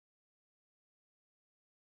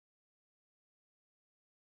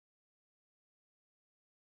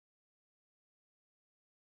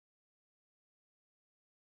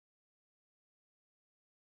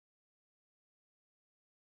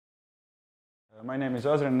My name is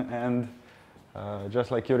Ozren, and just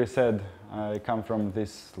like Yuri said, I come from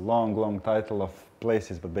this long title of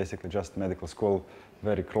places, but basically just medical school,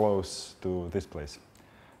 very close to this place.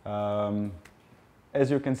 As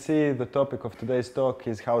you can see, the topic of today's talk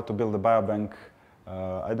is how to build a biobank.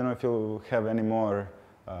 I don't know if you have any more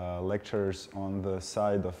lectures on the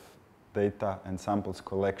side of data and samples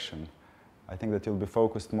collection. I think that you'll be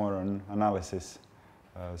focused more on analysis.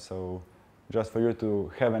 So just for you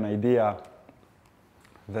to have an idea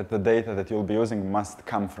that the data that you'll be using must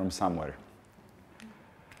come from somewhere.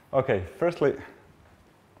 Okay, firstly,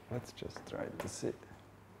 let's just try to see.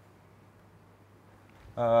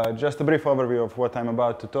 Just a brief overview of what I'm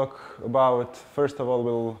about to talk about. First of all,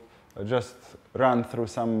 we'll just run through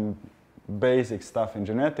some basic stuff in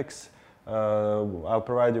genetics. I'll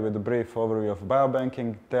provide you with a brief overview of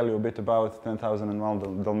biobanking, tell you a bit about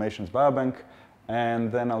 10,001 Dalmatians biobank, and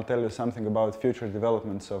then I'll tell you something about future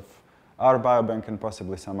developments of our biobank and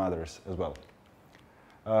possibly some others as well.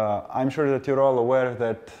 I'm sure that you're all aware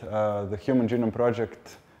that the Human Genome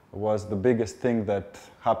Project was the biggest thing that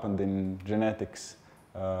happened in genetics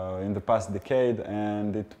in the past decade,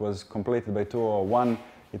 and it was completed by 2001.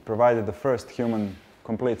 It provided the first human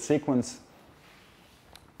complete sequence.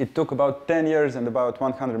 It took about 10 years and about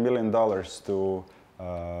 $100 million to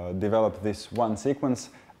develop this one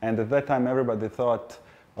sequence. And at that time, everybody thought,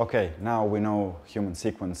 OK, now we know human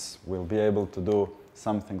sequence. We'll be able to do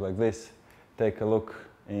something like this. Take a look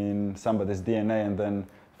in somebody's DNA and then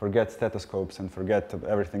forget stethoscopes and forget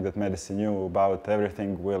everything that medicine knew about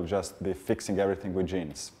everything. We'll just be fixing everything with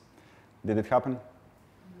genes. Did it happen?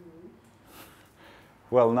 Mm-hmm.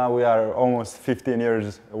 Well, now we are almost 15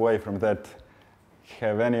 years away from that.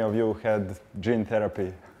 Have any of you had gene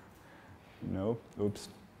therapy? No? Oops.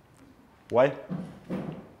 Why?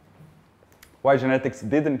 Why genetics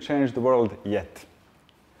didn't change the world yet?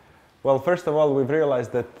 Well, first of all, we've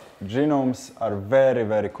realized that genomes are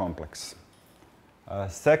very complex.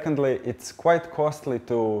 Secondly, it's quite costly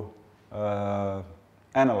to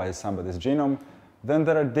analyze somebody's genome. Then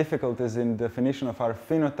there are difficulties in definition of our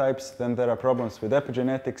phenotypes. Then there are problems with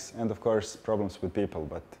epigenetics and, of course, problems with people.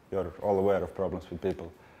 But you're all aware of problems with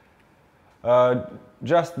people.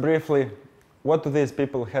 Just briefly, what do these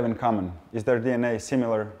people have in common? Is their DNA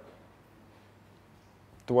similar?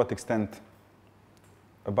 To what extent?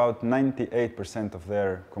 About 98% of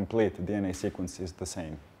their complete DNA sequence is the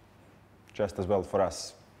same. Just as well for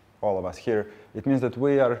us, all of us here. It means that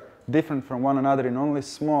we are different from one another in only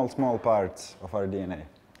small parts of our DNA.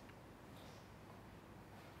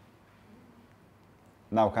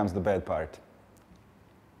 Now comes the bad part.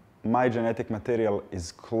 My genetic material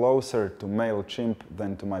is closer to male chimp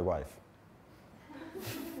than to my wife.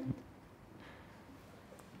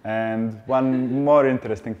 And one more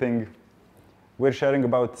interesting thing, we're sharing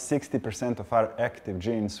about 60% of our active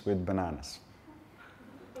genes with bananas.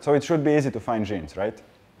 So it should be easy to find genes, right?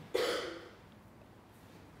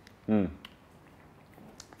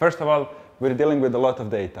 First of all, we're dealing with a lot of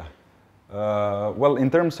data. Well, in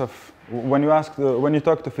terms of, when you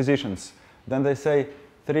talk to physicians, then they say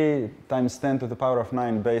 3 ×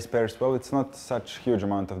 10⁹ base pairs. Well, it's not such a huge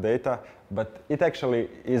amount of data, but it actually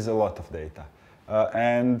is a lot of data.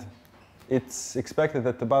 And it's expected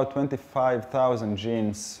that about 25,000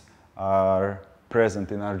 genes are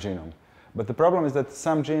present in our genome. But the problem is that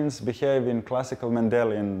some genes behave in classical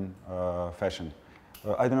Mendelian fashion.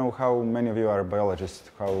 I don't know how many of you are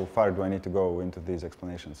biologists. How far do I need to go into these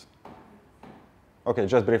explanations? OK,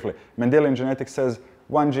 just briefly. Mendelian genetics says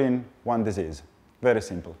one gene, one disease. Very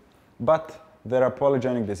simple. But there are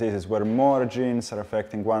polygenic diseases where more genes are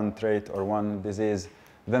affecting one trait or one disease.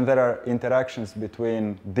 Then there are interactions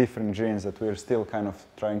between different genes that we're still kind of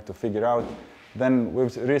trying to figure out. Then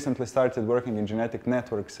we've recently started working in genetic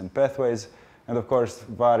networks and pathways, and of course,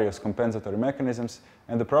 various compensatory mechanisms.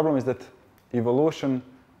 And the problem is that evolution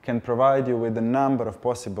can provide you with a number of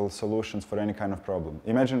possible solutions for any kind of problem.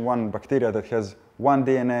 Imagine one bacteria that has one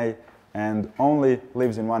DNA and only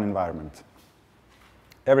lives in one environment.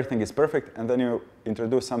 Everything is perfect, and then you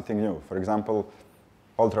introduce something new. For example,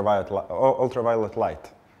 ultraviolet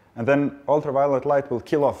light. And then ultraviolet light will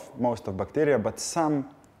kill off most of bacteria, but some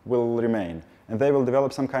will remain. And they will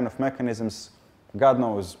develop some kind of mechanisms, God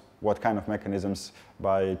knows what kind of mechanisms,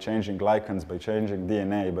 by changing glycans, by changing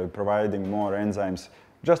DNA, by providing more enzymes,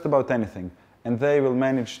 just about anything. And they will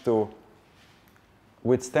manage to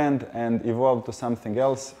withstand and evolve to something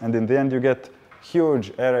else. And in the end, you get a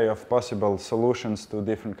huge array of possible solutions to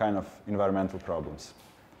different kind of environmental problems.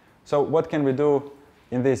 So what can we do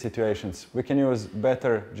in these situations? We can use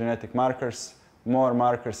better genetic markers, more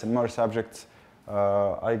markers and more subjects.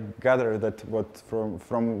 I gather that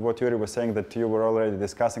from what Yuri was saying, that you were already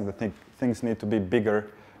discussing that things need to be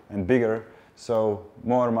bigger and bigger. So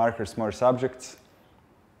more markers, more subjects.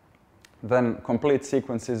 Then complete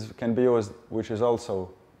sequences can be used, which is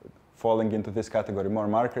also falling into this category, more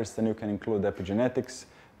markers. Then you can include epigenetics,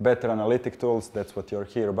 better analytic tools, that's what you're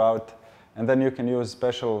here about. And then you can use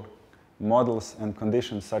special models and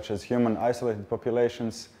conditions such as human isolated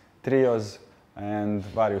populations, trios, and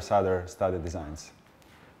various other study designs.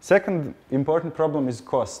 Second important problem is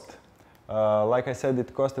cost. Like I said,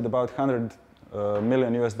 it costed about $100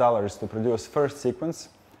 million to produce first sequence.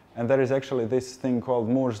 And there is actually this thing called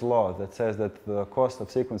Moore's law that says that the cost of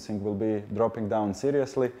sequencing will be dropping down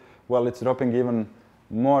seriously. Well, it's dropping even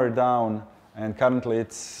more down, and currently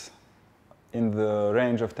it's in the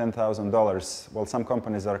range of $10,000. Well, some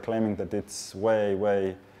companies are claiming that it's way,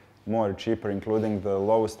 way more cheaper, including the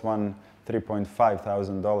lowest one,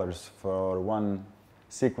 $3,500 for one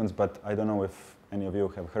sequence, but I don't know if any of you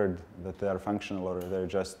have heard that they are functional or they're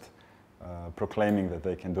just proclaiming that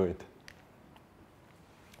they can do it.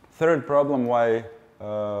 Third problem why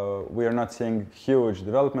we are not seeing huge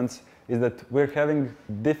developments is that we're having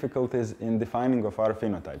difficulties in defining of our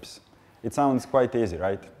phenotypes. It sounds quite easy,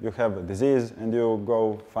 right? You have a disease and you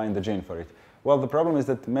go find the gene for it. Well, the problem is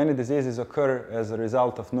that many diseases occur as a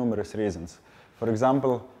result of numerous reasons. For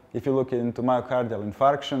example, if you look into myocardial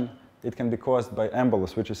infarction, it can be caused by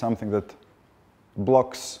embolus, which is something that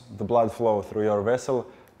blocks the blood flow through your vessel,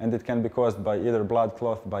 and it can be caused by either blood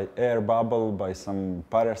clot, by air bubble, by some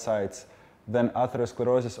parasites. Then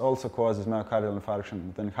atherosclerosis also causes myocardial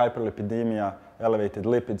infarction. Then hyperlipidemia, elevated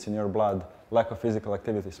lipids in your blood, lack of physical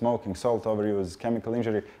activity, smoking, salt overuse, chemical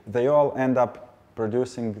injury, they all end up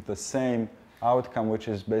producing the same outcome, which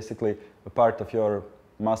is basically a part of your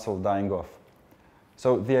muscle dying off.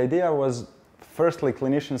 So the idea was, firstly,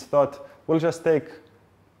 clinicians thought, we'll just take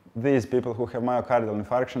these people who have myocardial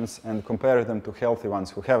infarctions and compare them to healthy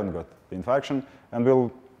ones who haven't got the infarction, and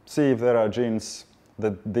we'll see if there are genes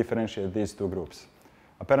that differentiate these two groups.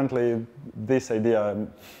 Apparently, this idea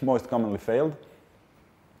most commonly failed,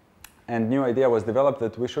 and new idea was developed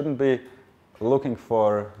that we shouldn't be looking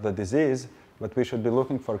for the disease, but we should be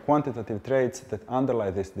looking for quantitative traits that underlie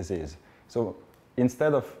this disease. So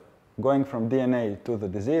instead of going from DNA to the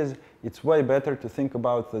disease, it's way better to think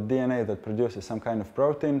about the DNA that produces some kind of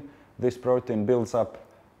protein. This protein builds up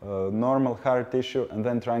normal heart tissue, and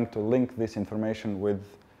then trying to link this information with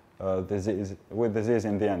disease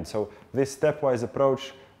in the end. So this stepwise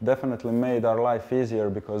approach definitely made our life easier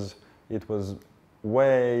because it was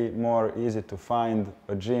way more easy to find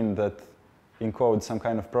a gene that encodes some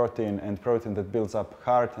kind of protein and protein that builds up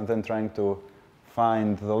heart, and then trying to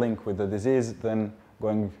find the link with the disease than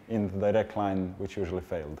going in the direct line, which usually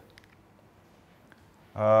failed.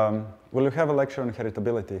 Will you have a lecture on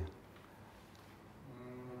heritability?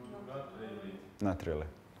 Not really. Not really.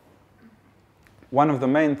 One of the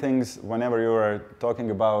main things whenever you are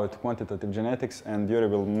talking about quantitative genetics, and Yuri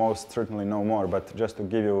will most certainly know more, but just to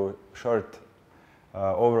give you a short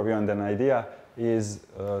overview and an idea, is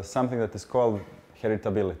something that is called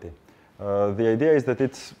heritability. The idea is that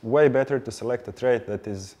it's way better to select a trait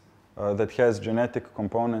that has genetic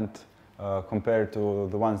component compared to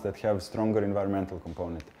the ones that have stronger environmental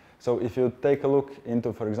component. So if you take a look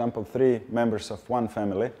into, for example, 3 members of one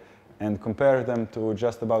family and compare them to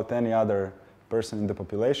just about any other person in the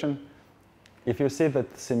population, if you see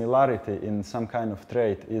that similarity in some kind of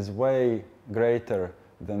trait is way greater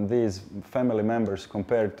than these family members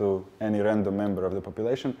compared to any random member of the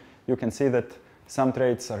population, you can see that some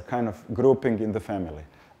traits are kind of grouping in the family.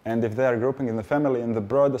 And if they are grouping in the family in the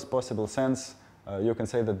broadest possible sense, you can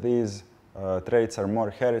say that these traits are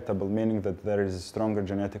more heritable, meaning that there is a stronger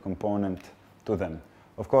genetic component to them.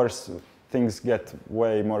 Of course, things get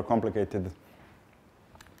way more complicated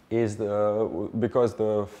because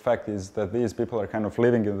the fact is that these people are kind of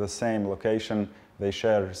living in the same location, they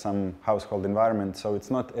share some household environment, so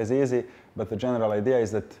it's not as easy, but the general idea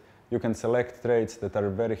is that you can select traits that are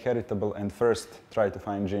very heritable and first try to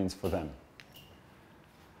find genes for them.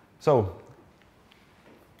 So,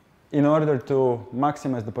 in order to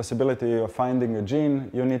maximize the possibility of finding a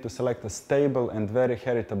gene, you need to select a stable and very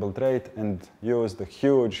heritable trait and use the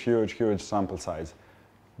huge, huge, huge sample size.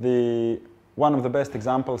 One of the best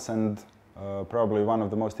examples and probably one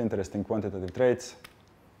of the most interesting quantitative traits,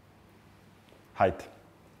 height.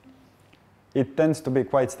 It tends to be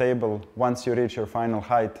quite stable once you reach your final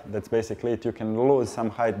height. That's basically it. You can lose some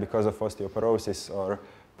height because of osteoporosis or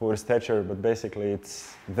poor stature, but basically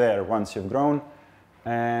it's there once you've grown.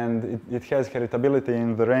 And it has heritability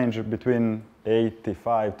in the range between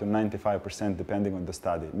 85 to 95% depending on the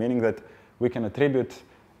study, meaning that we can attribute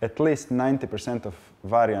at least 90% of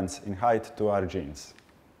variance in height to our genes.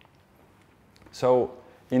 So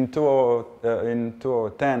in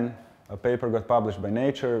 2010, a paper got published by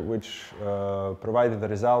Nature which provided the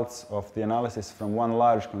results of the analysis from one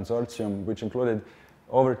large consortium which included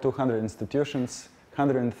over 200 institutions,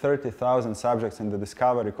 130,000 subjects in the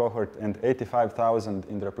discovery cohort and 85,000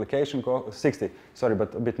 in the replication cohort, 60, sorry,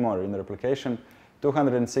 but a bit more in the replication,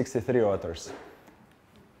 263 authors.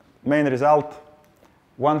 Main result,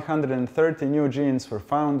 130 new genes were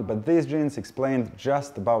found, but these genes explained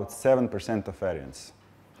just about 7% of variance.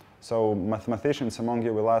 So mathematicians among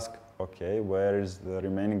you will ask, okay, where is the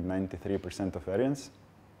remaining 93% of variance?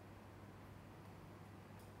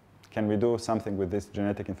 Can we do something with this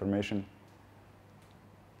genetic information?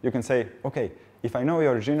 You can say, okay, if I know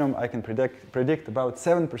your genome, I can predict about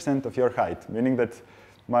 7% of your height, meaning that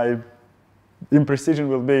my imprecision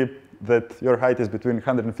will be that your height is between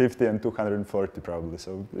 150 and 240 probably,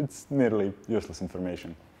 so it's nearly useless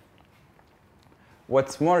information.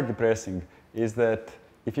 What's more depressing is that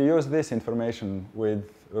if you use this information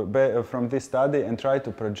from this study and try to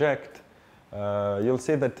project, you'll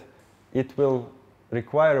see that it will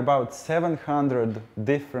require about 700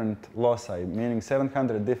 different loci, meaning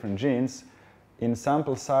 700 different genes in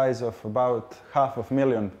sample size of about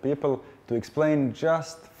 500,000 people to explain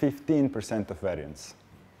just 15% of variance.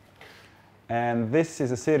 And this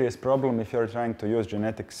is a serious problem if you're trying to use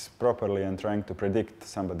genetics properly and trying to predict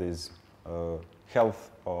somebody's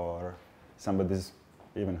health or somebody's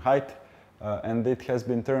even height. And it has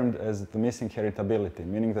been termed as the missing heritability,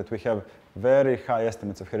 meaning that we have very high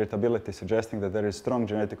estimates of heritability suggesting that there is strong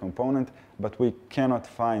genetic component, but we cannot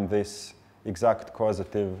find this exact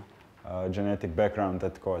causative genetic background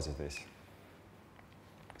that causes this.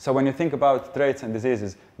 So when you think about traits and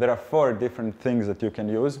diseases, there are 4 different things that you can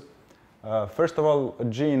use. First of all, a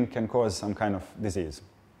gene can cause some kind of disease.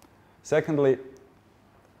 Secondly,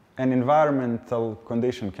 an environmental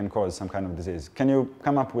condition can cause some kind of disease. Can you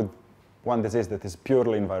come up with one disease that is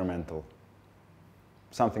purely environmental?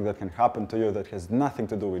 Something that can happen to you that has nothing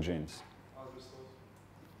to do with genes.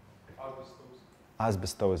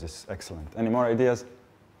 Asbestosis, excellent. Any more ideas?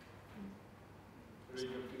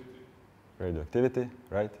 Radioactivity,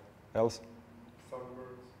 right? Else?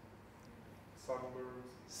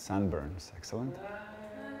 Sunburns, excellent.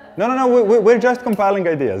 No, we're just compiling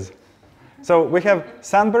ideas. So we have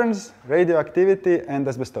sunburns, radioactivity, and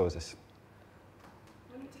asbestosis.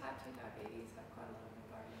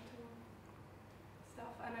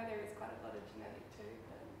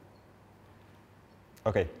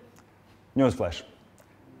 Okay, newsflash.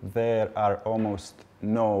 There are almost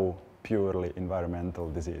no purely environmental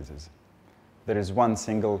diseases. There is one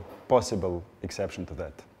single possible exception to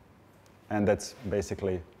that, and that's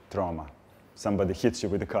basically trauma. Somebody hits you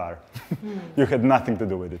with a car. You had nothing to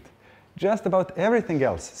do with it. Just about everything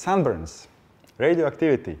else, sunburns,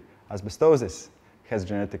 radioactivity, asbestosis, has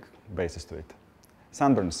genetic basis to it.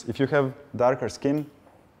 Sunburns, if you have darker skin,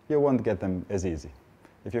 you won't get them as easy.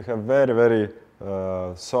 If you have very, very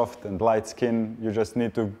soft and light skin, you just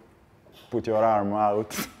need to put your arm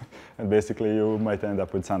out and basically you might end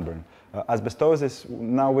up with sunburn. Asbestosis,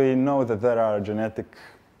 now we know that there are genetic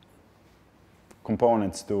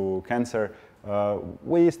components to cancer.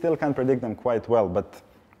 We still can predict them quite well, but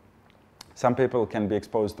some people can be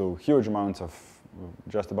exposed to huge amounts of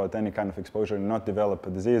just about any kind of exposure and not develop a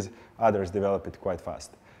disease. Others develop it quite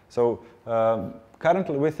fast. So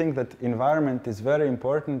currently we think that environment is very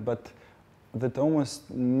important, but that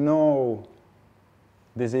almost no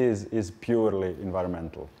disease is purely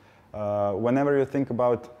environmental. Whenever you think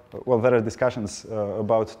about, well, there are discussions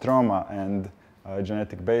about trauma and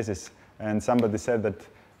genetic basis, and somebody said that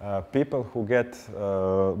people who get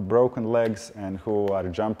broken legs and who are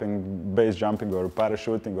jumping, base jumping or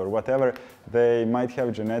parachuting or whatever, they might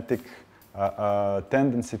have genetic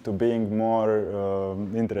tendency to being more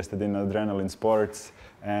interested in adrenaline sports,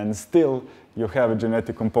 and still you have a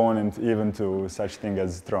genetic component even to such thing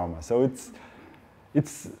as trauma. So it's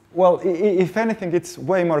well, if anything, it's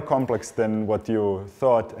way more complex than what you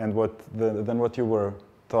thought and than what you were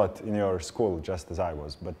taught in your school, just as I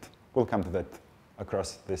was. But we'll come to that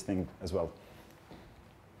across this thing as well.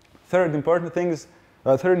 Third important thing is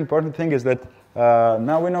that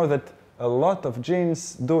now we know that a lot of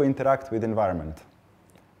genes do interact with environment.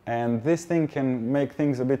 And this thing can make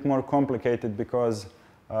things a bit more complicated because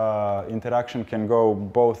interaction can go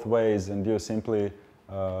both ways and you simply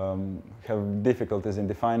have difficulties in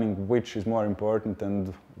defining which is more important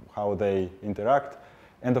and how they interact.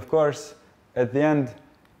 And of course, at the end,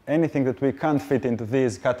 anything that we can't fit into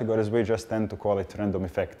these categories, we just tend to call it random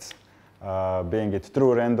effects. being it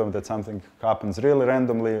true random, that something happens really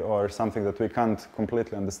randomly, or something that we can't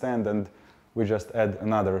completely understand, and we just add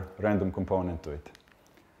another random component to it.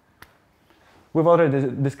 We've already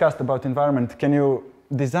discussed about environment. Can you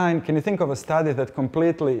think of a study that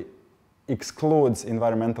completely excludes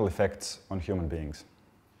environmental effects on human beings?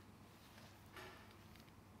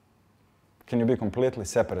 Can you be completely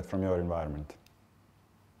separate from your environment?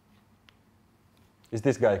 Is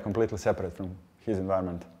this guy completely separate from his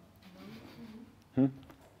environment?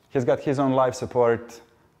 He's got his own life support,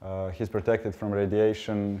 he's protected from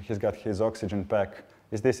radiation, he's got his oxygen pack.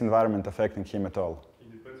 Is this environment affecting him at all?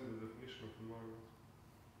 It depends on the definition of environment.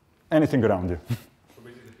 Anything around you. So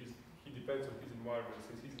basically he depends on his environment.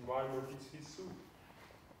 Since his environment is his suit.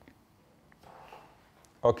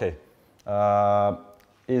 Okay.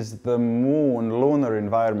 Is the moon lunar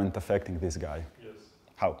environment affecting this guy? Yes.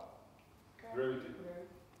 How? Gravity.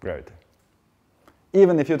 Gravity.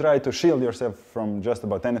 Even if you try to shield yourself from just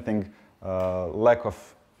about anything, lack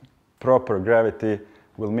of proper gravity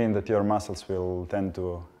will mean that your muscles will tend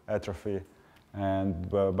to atrophy, and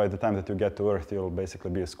by the time that you get to Earth, you'll basically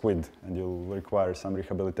be a squid, and you'll require some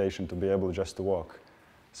rehabilitation to be able just to walk.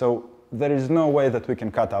 So there is no way that we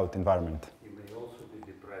can cut out environment. You may also be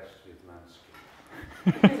depressed with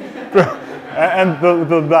landscape. And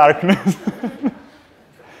the darkness.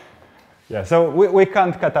 Yeah, so we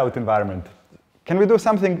can't cut out environment. Can we do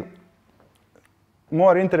something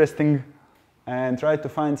more interesting and try to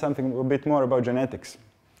find something a bit more about genetics?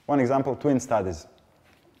 One example, twin studies.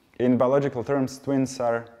 In biological terms, twins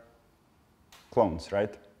are clones,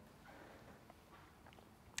 right?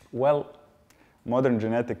 Well, modern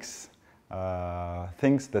genetics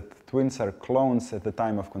thinks that twins are clones at the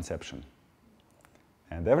time of conception.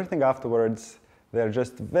 And everything afterwards, they're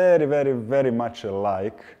just very, very, very much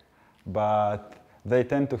alike, but they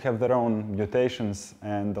tend to have their own mutations,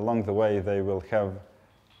 and along the way they will have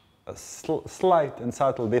slight and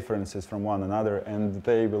subtle differences from one another, and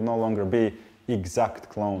they will no longer be exact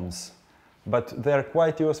clones. But they're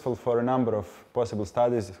quite useful for a number of possible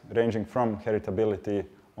studies, ranging from heritability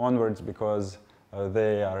onwards, because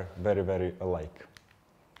they are very, very alike.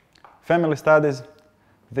 Family studies,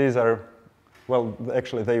 these are, well,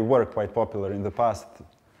 actually they were quite popular in the past,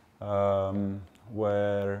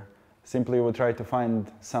 where simply we try to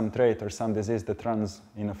find some trait or some disease that runs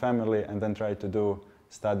in a family and then try to do a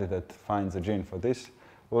study that finds a gene for this.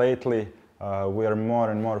 Lately, we are more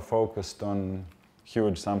and more focused on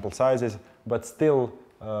huge sample sizes, but still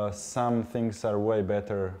some things are way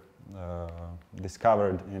better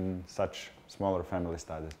discovered in such smaller family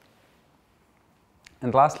studies.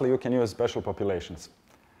 And lastly, you can use special populations.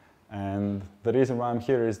 And the reason why I'm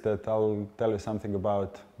here is that I'll tell you something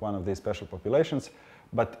about one of these special populations,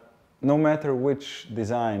 but no matter which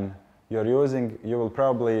design you're using, you will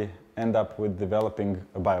probably end up with developing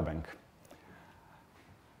a biobank.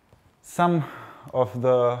 Some of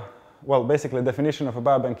the, well, basically the definition of a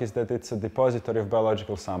biobank is that it's a depository of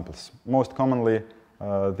biological samples. Most commonly,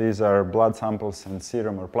 these are blood samples and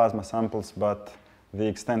serum or plasma samples, but the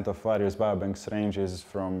extent of various biobanks ranges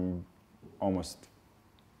from almost,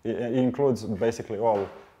 it includes basically all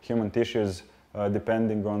human tissues,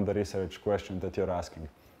 depending on the research question that you're asking.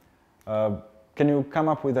 Can you come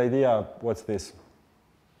up with an idea what's this?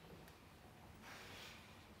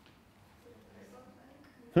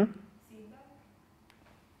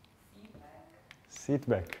 Seed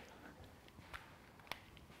bank.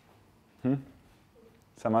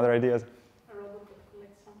 Some other ideas? A robot that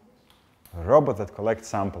collects samples. A robot that collects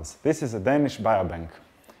samples. This is a Danish biobank.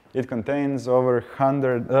 It contains over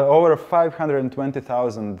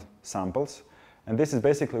 520,000 samples. And this is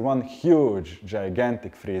basically one huge,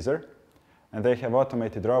 gigantic freezer. And they have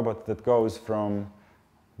automated robot that goes from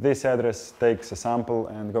this address, takes a sample,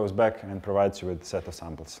 and goes back and provides you with a set of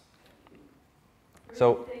samples. Where is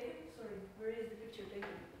it taken? Sorry, where is the picture taken?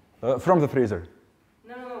 From the freezer.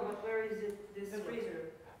 No, but where is it, this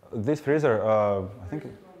freezer? This freezer, I think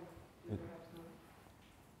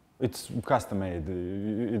It's it's custom made.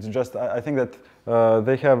 It's just, I think that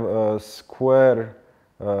they have a square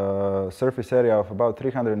surface area of about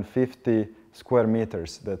 350 square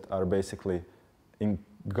meters that are basically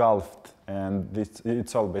engulfed, and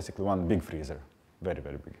it's all basically one big freezer. Very,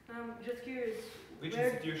 very big. Just curious. Which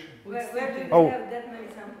institution? Where do you Oh. have that many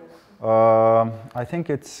samples? I think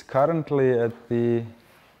it's currently at the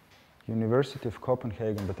University of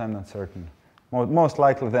Copenhagen, but I'm not certain. Most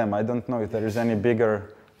likely them. I don't know if there is any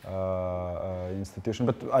bigger institution,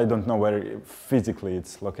 but I don't know where physically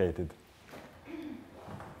it's located.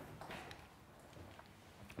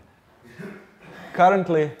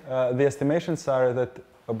 Currently, the estimations are that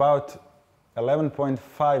about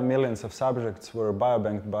 11.5 million of subjects were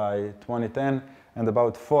biobanked by 2010, and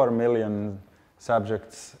about 4 million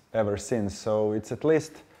subjects ever since. So it's at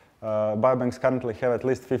least, biobanks currently have at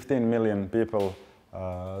least 15 million people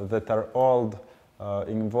that are all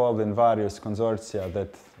involved in various consortia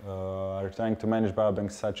that are trying to manage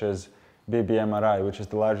biobanks, such as BBMRI, which is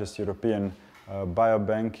the largest European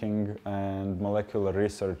biobanking and molecular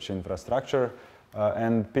research infrastructure.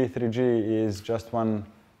 And P3G is just one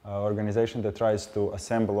organization that tries to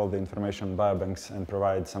assemble all the information on biobanks and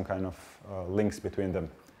provide some kind of links between them.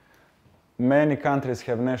 Many countries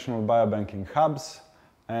have national biobanking hubs,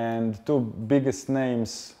 and two biggest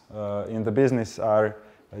names in the business are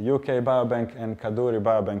UK Biobank and Kadoorie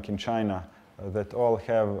Biobank in China, that all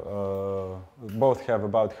have, both have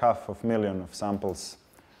about 500,000 of samples.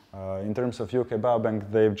 In terms of UK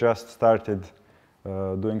Biobank, they've just started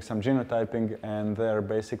doing some genotyping, and they're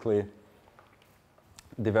basically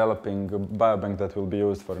developing a biobank that will be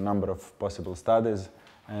used for a number of possible studies.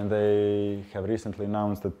 And they have recently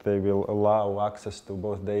announced that they will allow access to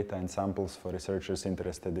both data and samples for researchers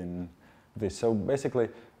interested in this. So basically,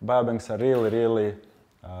 biobanks are really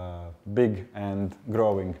big and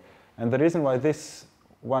growing. And the reason why this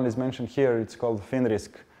one is mentioned here, it's called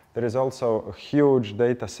FinRisk. There is also a huge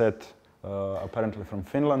data set, apparently from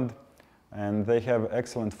Finland, and they have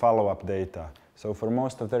excellent follow-up data. So for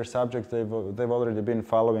most of their subjects, they've already been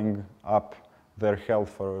following up their health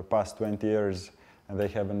for the past 20 years, and they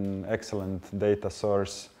have an excellent data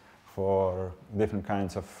source for different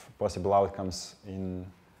kinds of possible outcomes in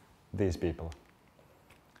these people.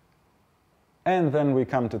 And then we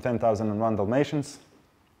come to 10,001 Dalmatians,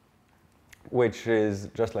 which is,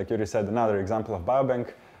 just like Yuri said, another example of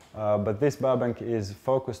biobank. But this biobank is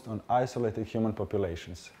focused on isolated human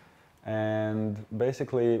populations. And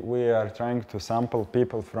basically, we are trying to sample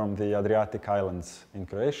people from the Adriatic Islands in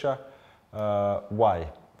Croatia. Why?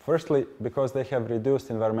 Firstly, because they have reduced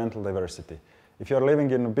environmental diversity. If you're living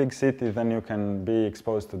in a big city, then you can be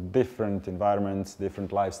exposed to different environments, different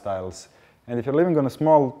lifestyles. And if you're living on a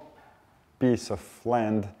small piece of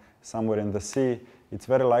land somewhere in the sea, it's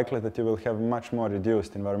very likely that you will have much more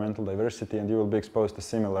reduced environmental diversity and you will be exposed to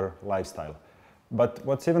similar lifestyle. But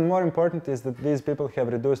what's even more important is that these people have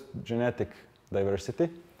reduced genetic diversity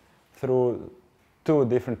through two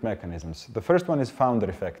different mechanisms. The first one is founder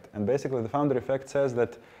effect. And basically the founder effect says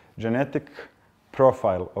that genetic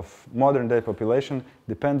profile of modern day population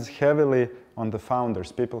depends heavily on the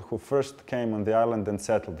founders, people who first came on the island and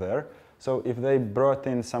settled there. So if they brought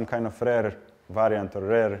in some kind of rare variant or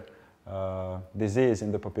rare disease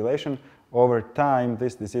in the population, over time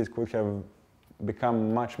this disease could have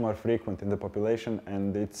become much more frequent in the population,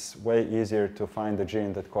 and it's way easier to find the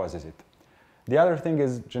gene that causes it. The other thing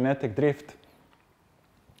is genetic drift,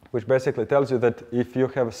 which basically tells you that if you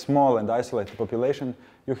have a small and isolated population,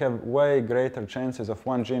 you have way greater chances of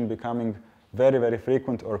one gene becoming very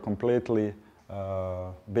frequent or completely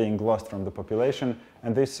being lost from the population.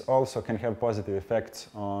 And this also can have positive effects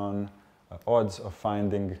on odds of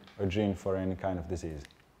finding a gene for any kind of disease.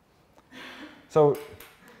 So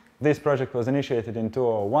this project was initiated in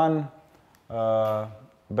 2001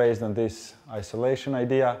 based on this isolation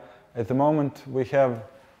idea. At the moment, we've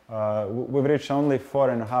reached only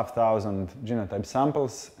 4,500 genotype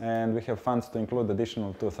samples, and we have funds to include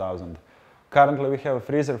additional 2,000. Currently, we have a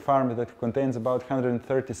freezer farm that contains about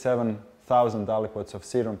 137,000 aliquots of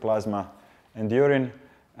serum, plasma, and urine,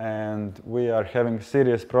 and we are having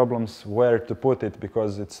serious problems where to put it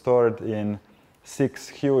because it's stored in 6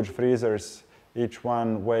 huge freezers. Each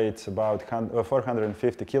one weighs about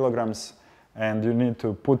 450 kilograms, and you need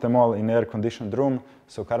to put them all in air-conditioned room.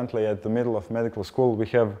 So currently at the middle of medical school, we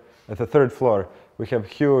have, at the 3rd floor, we have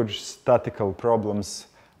huge statistical problems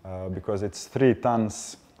because it's 3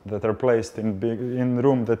 tons that are placed in a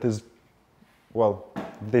room that is, well,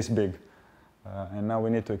 this big. And now we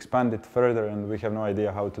need to expand it further, and we have no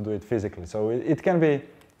idea how to do it physically. So it can be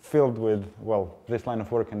filled with, well, this line of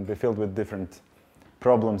work can be filled with different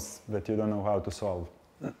problems that you don't know how to solve.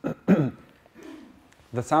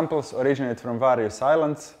 The samples originate from various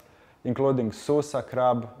islands, including Susa,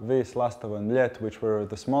 Krab, Vis, Lastovo, and Ljet, which were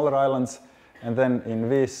the smaller islands. And then in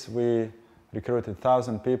Vis, we recruited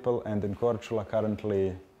 1,000 people, and in Korčula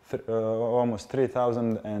currently almost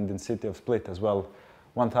 3,000, and in city of Split as well,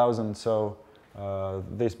 1,000. So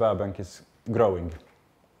this biobank is growing.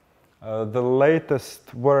 The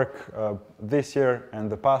latest work this year and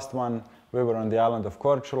the past one, we were on the island of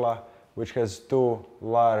Korčula, which has 2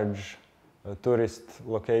 large tourist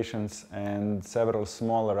locations and several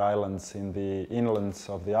smaller islands in the inlands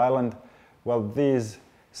of the island. Well, these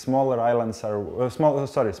smaller islands are,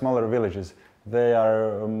 smaller villages, they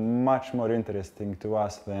are much more interesting to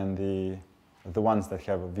us than the ones that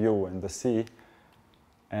have a view and the sea.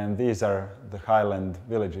 And these are the highland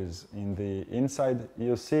villages. In the inside,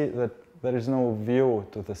 you see that there is no view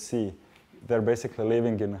to the sea. They're basically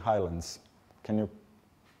living in highlands. Can you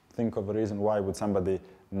think of a reason why would somebody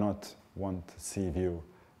not want sea view?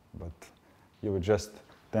 But you would just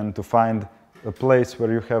tend to find a place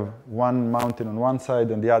where you have one mountain on one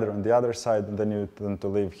side and the other on the other side, and then you tend to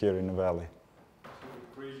live here in a valley. So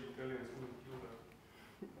crazy Italians wouldn't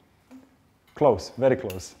kill them. Close, very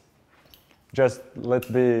close. Just let's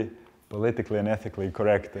be politically and ethically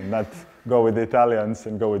correct and not go with the Italians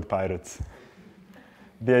and go with pirates.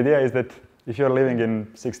 The idea is that if you're living in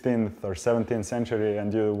 16th or 17th century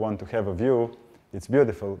and you want to have a view, it's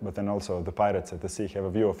beautiful, but then also the pirates at the sea have a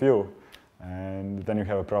view of you, and then you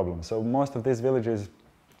have a problem. So most of these villages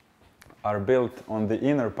are built on the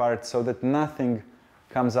inner part so that nothing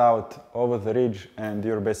comes out over the ridge and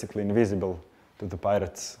you're basically invisible to the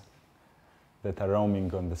pirates that are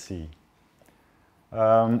roaming on the sea.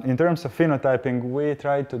 In terms of phenotyping, we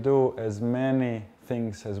tried to do as many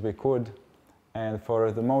things as we could, and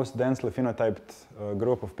for the most densely phenotyped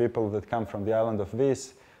group of people that come from the island of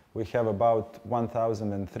Vis, we have about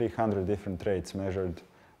 1,300 different traits measured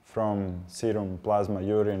from serum, plasma,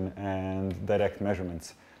 urine, and direct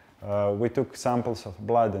measurements. We took samples of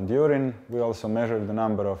blood and urine. We also measured the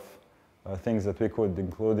number of things that we could,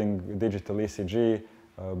 including digital ECG,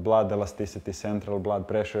 blood elasticity, central blood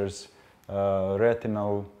pressures,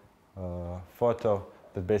 retinal photo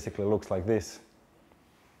that basically looks like this.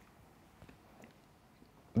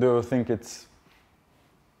 Do you think it's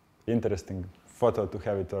interesting photo to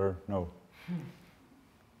have it or no?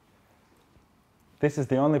 This is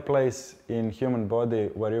the only place in human body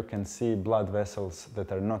where you can see blood vessels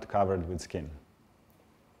that are not covered with skin.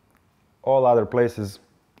 All other places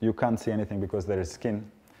you can't see anything because there is skin.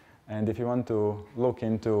 And if you want to look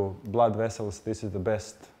into blood vessels, this is the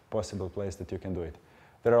best possible place that you can do it.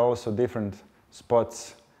 There are also different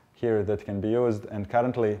spots here that can be used, and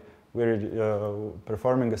currently we're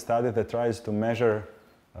performing a study that tries to measure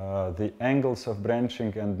the angles of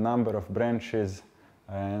branching and number of branches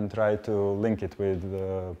and try to link it with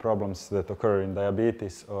the problems that occur in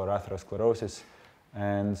diabetes or atherosclerosis,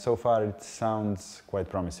 and so far it sounds quite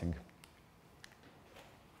promising.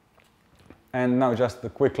 And now just a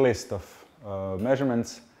quick list of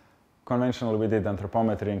measurements. Conventionally, we did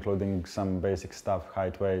anthropometry, including some basic stuff,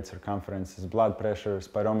 height, weight, circumferences, blood pressure,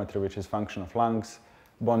 spirometry, which is function of lungs,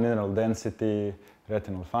 bone mineral density,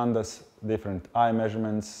 retinal fundus, different eye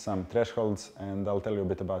measurements, some thresholds, and I'll tell you a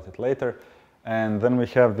bit about it later. And then we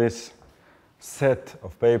have this set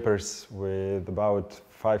of papers with about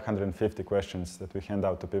 550 questions that we hand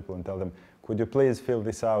out to people and tell them, could you please fill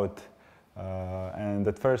this out? And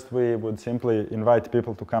at first we would simply invite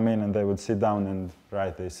people to come in and they would sit down and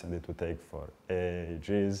write this, and it would take for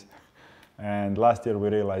ages. And last year we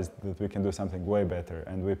realized that we can do something way better,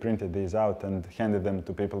 and we printed these out and handed them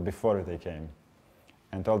to people before they came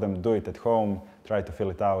and told them, do it at home, try to fill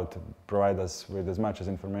it out, provide us with as much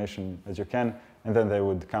information as you can, and then they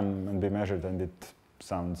would come and be measured, and it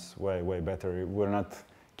sounds way, way better. We're not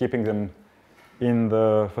keeping them in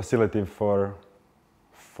the facility for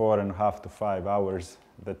 4.5 to 5 hours.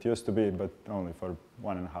 That used to be, but only for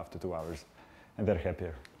 1.5 to 2 hours, and they're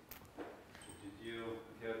happier. Did you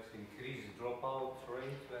get increased dropout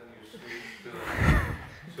rate when you switched to...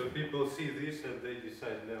 So people see this and they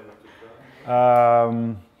decide never to try?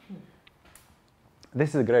 This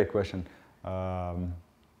is a great question.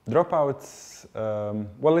 Dropouts,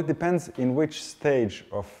 well, it depends in which stage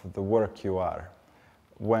of the work you are.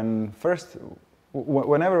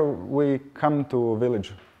 Whenever we come to a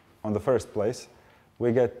village on the first place,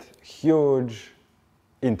 we get huge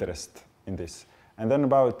interest in this. And then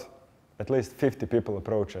about at least 50 people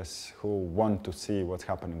approach us who want to see what's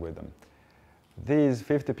happening with them. These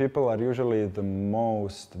 50 people are usually the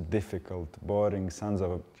most difficult, boring sons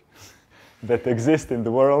of a that exist in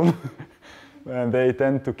the world. And they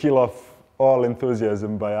tend to kill off all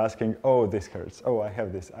enthusiasm by asking, oh, this hurts. Oh, I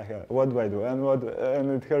have this. What do I do?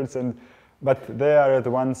 And it hurts. But they are the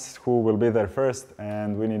ones who will be there first,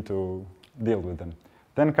 and we need to deal with them.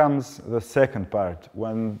 Then comes the second part,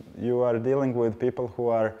 when you are dealing with people who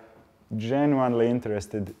are genuinely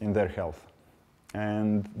interested in their health.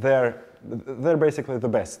 And they're basically the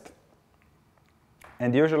best.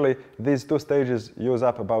 And usually these two stages use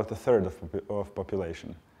up about 1/3 of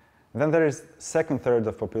population. Then there is second third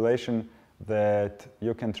of population that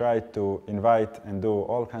you can try to invite and do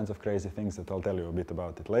all kinds of crazy things that I'll tell you a bit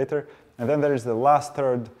about it later. And then there is the last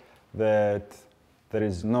third that there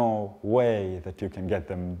is no way that you can get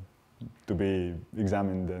them to be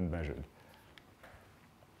examined and measured.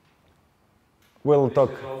 We'll talk.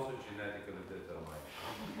 This is also genetically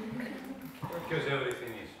determined. Because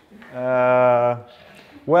everything is.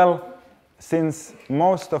 Well, since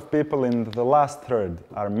most of people in the last third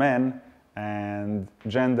are men and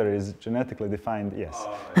gender is genetically defined, yes.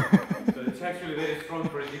 So it's actually a very strong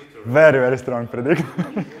predictor. Very, very strong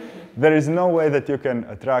predictor. There is no way that you can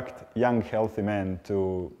attract young, healthy men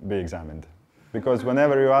to be examined. Because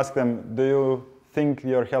whenever you ask them, do you think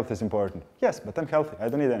your health is important? Yes, but I'm healthy, I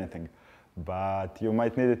don't need anything. But you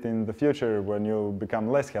might need it in the future when you become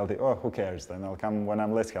less healthy. Oh, who cares, then I'll come when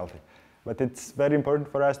I'm less healthy. But it's very important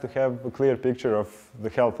for us to have a clear picture of the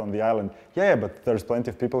health on the island. Yeah, but there's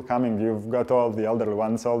plenty of people coming. You've got all the elderly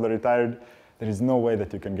ones, all the retired. There is no way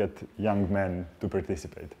that you can get young men to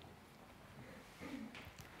participate.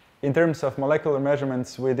 In terms of molecular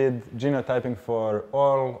measurements, we did genotyping for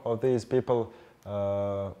all of these people.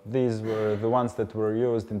 These were the ones that were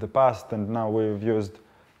used in the past, and now we've used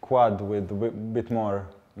quad with a bit more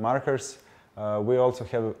markers. We also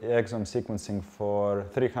have exome sequencing for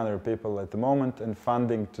 300 people at the moment and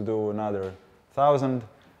funding to do another 1,000.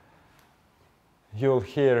 You'll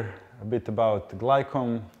hear a bit about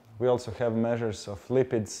glycome. We also have measures of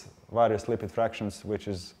lipids, various lipid fractions, which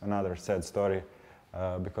is another sad story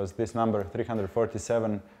because this number,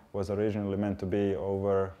 347, was originally meant to be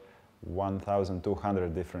over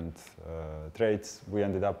 1,200 different traits. We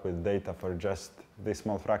ended up with data for just this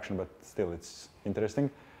small fraction, but still it's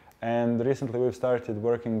interesting. And recently we've started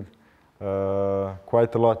working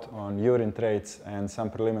quite a lot on urine traits, and some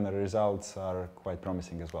preliminary results are quite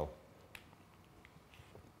promising as well.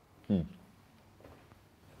 Yeah.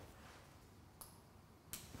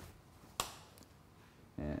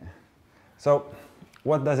 So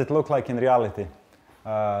what does it look like in reality?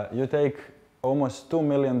 You take almost $2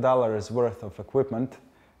 million worth of equipment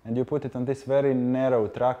and you put it on this very narrow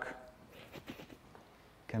track.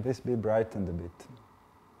 Can this be brightened a bit?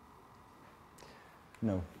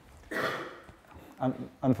 No.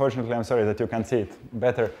 Unfortunately, I'm sorry that you can't see it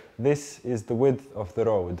better. This is the width of the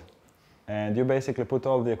road. And you basically put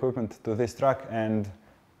all the equipment to this track and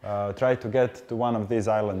try to get to one of these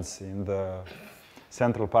islands in the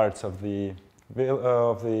central parts of the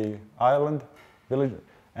island, village.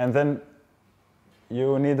 And then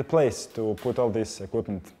you need a place to put all this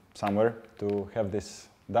equipment somewhere to have this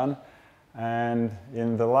done. And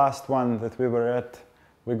in the last one that we were at,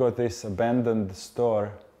 we got this abandoned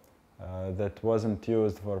store that wasn't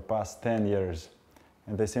used for past 10 years.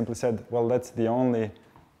 And they simply said, well, that's the only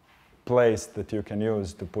place that you can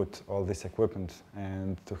use to put all this equipment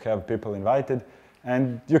and to have people invited.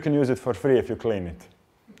 And you can use it for free if you clean it.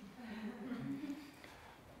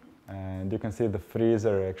 And you can see the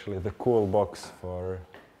freezer, actually, the cool box for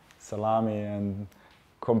salami, and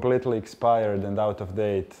completely expired and out of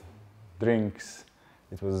date drinks.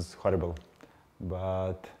 It was horrible.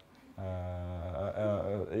 But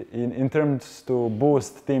in terms to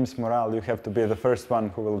boost team's morale, you have to be the first one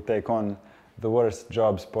who will take on the worst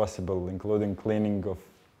jobs possible, including cleaning of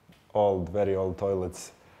old, very old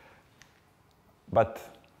toilets. But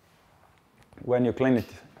when you clean it,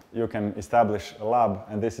 you can establish a lab,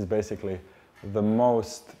 and this is basically the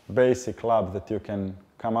most basic lab that you can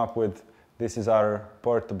come up with. This is our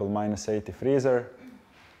portable -80 freezer,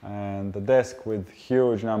 and the desk with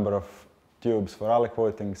huge number of tubes for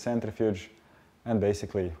aliquoting, centrifuge, and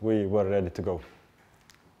basically we were ready to go.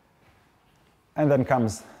 And then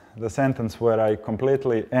comes the sentence where I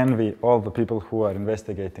completely envy all the people who are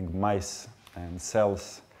investigating mice and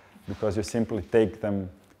cells, because you simply take them,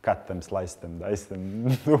 cut them, slice them, dice them,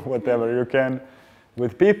 do whatever you can.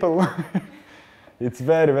 With people, it's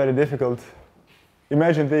very, very difficult.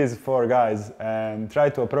 Imagine these 4 guys and try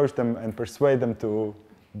to approach them and persuade them to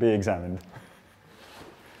be examined.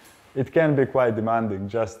 It can be quite demanding,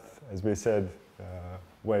 just as we said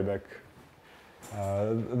way back.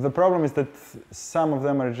 The problem is that some of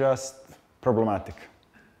them are just problematic.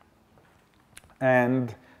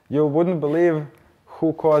 And you wouldn't believe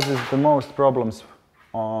who causes the most problems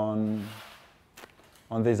on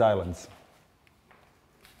these islands.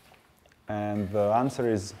 And the answer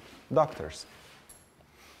is doctors.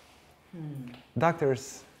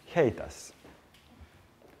 Doctors hate us.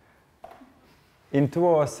 In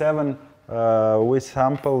 2007, we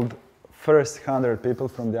sampled first 100 people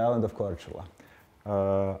from the island of Korčula.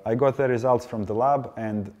 I got the results from the lab,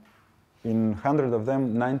 and in 100 of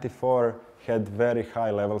them, 94 had very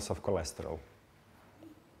high levels of cholesterol.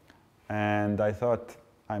 And I thought,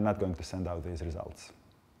 I'm not going to send out these results.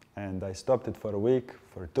 And I stopped it for a week,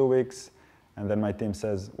 for 2 weeks, and then my team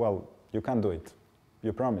says, well, you can't do it.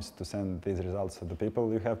 you promised to send these results to the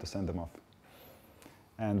people, you have to send them off.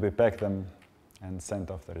 And we packed them and sent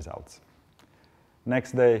off the results.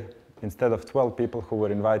 Next day, instead of 12 people who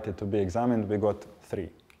were invited to be examined, we got 3.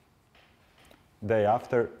 Day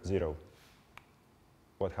after, 0.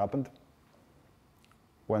 What happened?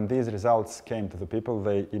 When these results came to the people,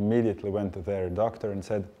 they immediately went to their doctor and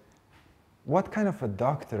said, "What kind of a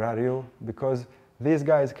doctor are you? Because these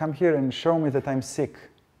guys come here and show me that I'm sick.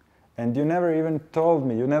 And you never even told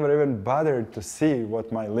me, you never even bothered to see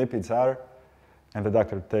what my lipids are." And the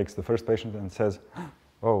doctor takes the first patient and says,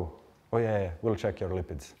 oh yeah, we'll check your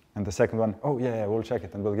lipids. And the second one, "Oh yeah, we'll check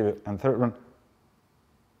it and we'll give you." And third one,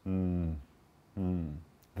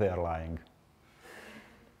 they are lying.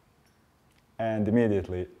 And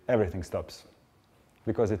immediately everything stops.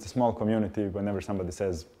 Because it's a small community, whenever somebody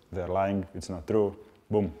says they're lying, it's not true,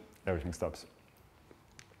 boom, everything stops.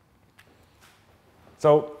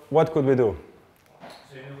 So what could we do?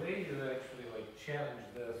 So in a way, you actually like challenge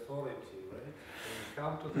the authority, right? When you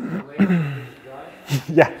come to the college with this guy,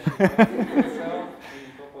 Yeah. yourself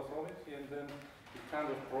in top authority, and then you kind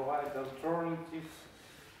of provide alternatives,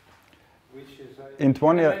 which is, I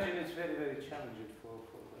imagine it's very, very challenging for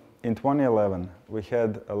them. In 2011, we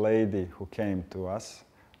had a lady who came to us.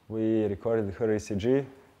 We recorded her ECG,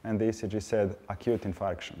 and the ECG said acute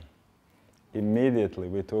infarction. Immediately,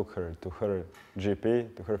 we took her to her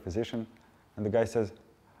GP, to her physician, and the guy says,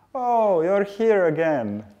 "Oh, you're here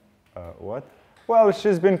again." What? "Well,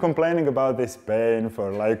 she's been complaining about this pain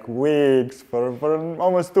for like weeks, for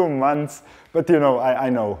almost 2 months, but you know, I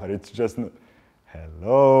know her, it's just,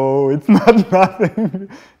 hello, it's not nothing,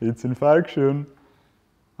 it's infarction."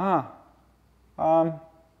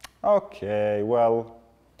 Okay, well,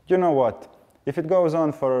 you know what? If it goes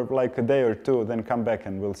on for like a day or 2, then come back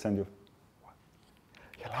and we'll send you. What?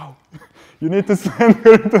 Hello? You need to send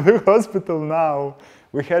her to the hospital now.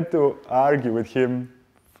 We had to argue with him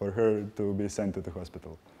for her to be sent to the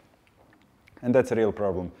hospital. And that's a real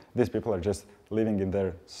problem. These people are just living in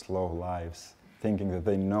their slow lives, thinking that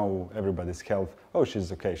they know everybody's health. Oh,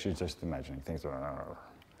 she's okay, she's just imagining things.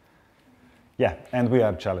 Yeah, and we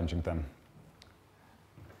are challenging them.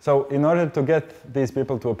 So in order to get these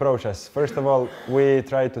people to approach us, first of all, we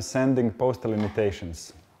tried to sending postal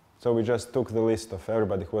invitations. So we just took the list of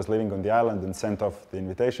everybody who was living on the island and sent off the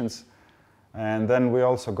invitations. And then we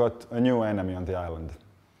also got a new enemy on the island.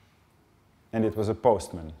 And it was a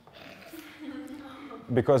postman.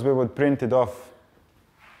 Because we would print it off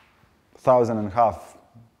 1,500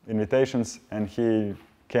 invitations, and he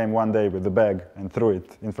came one day with the bag and threw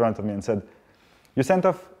it in front of me and said, "You sent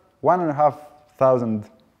off 1,500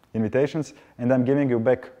 invitations, and I'm giving you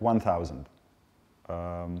back 1,000.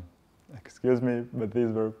 Excuse me, but these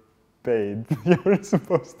were paid. You were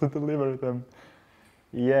supposed to deliver them.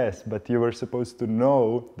 Yes, but you were supposed to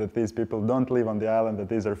know that these people don't live on the island, that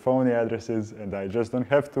these are phony addresses, and I just don't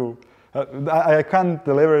have to. I can't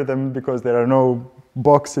deliver them because there are no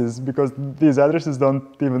boxes, because these addresses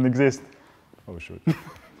don't even exist." Oh, shoot.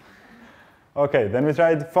 Okay, then we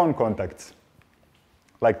tried phone contacts,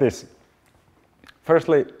 like this.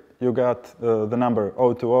 Firstly, you got the number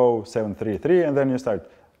 020-733, and then you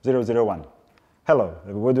start 001. "Hello,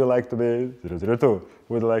 would you like to be 002?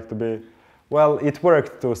 Would you like to be..." Well, it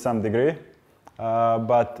worked to some degree,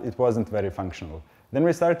 but it wasn't very functional. Then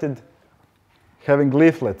we started having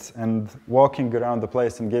leaflets and walking around the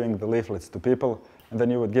place and giving the leaflets to people, and then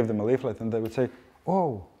you would give them a leaflet and they would say,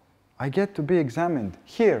 "Oh, I get to be examined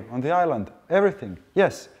here on the island, everything,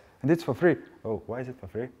 yes, and it's for free." "Oh, why is it for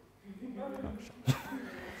free?" No.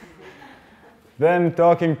 Then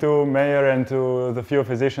talking to mayor and to the few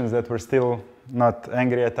physicians that were still not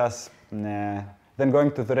angry at us, nah. Then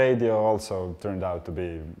going to the radio also turned out to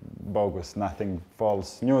be bogus, nothing,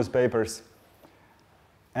 false newspapers.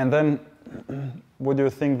 And then, would you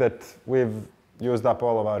think that we've used up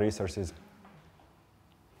all of our resources?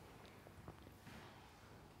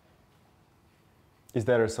 Is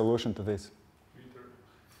there a solution to this? Twitter.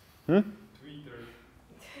 Hmm? Twitter.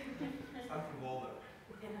 Something older.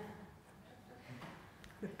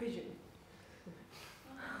 The pigeon.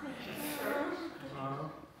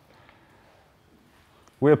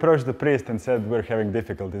 We approached the priest and said, "We're having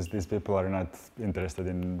difficulties. These people are not interested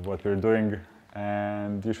in what we're doing.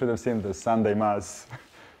 And you should have seen the Sunday Mass.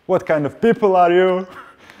 What kind of people are you?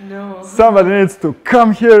 No. Somebody needs to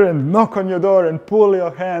come here and knock on your door and pull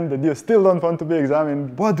your hand, and you still don't want to be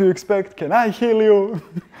examined. What do you expect? Can I heal you?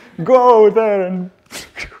 Go out there." And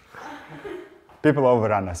people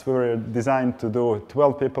overrun us. We were designed to do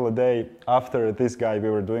 12 people a day. After this guy, we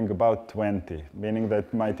were doing about 20, meaning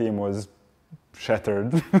that my team was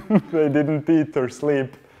shattered. They didn't eat or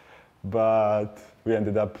sleep. but we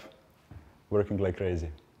ended up working like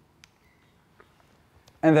crazy.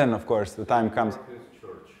 And then, of course, the time comes.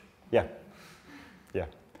 Yeah, yeah.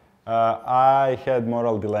 I had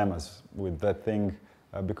moral dilemmas with that thing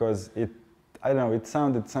because I don't know, it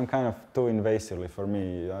sounded some kind of too invasively for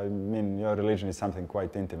me. I mean, your religion is something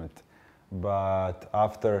quite intimate. But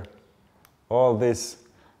after all this,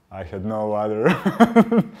 I had no other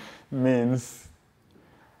means.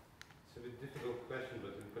 It's a bit difficult question,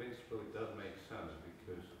 but in principle it does make sense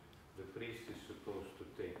because the priest is supposed to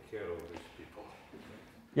take care of these people.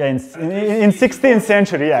 Yeah, in 16th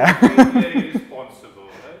century, yeah. Very responsible,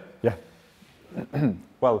 right? Yeah.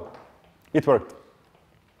 Well, it worked.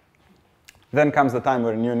 Then comes the time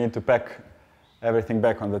when you need to pack everything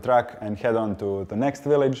back on the truck and head on to the next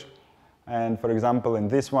village. And for example, in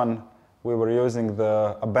this one, we were using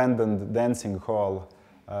the abandoned dancing hall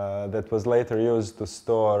that was later used to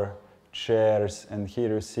store chairs. And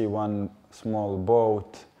here you see one small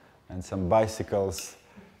boat and some bicycles.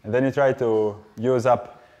 And then you try to use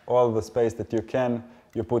up all the space that you can.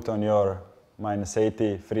 You put on your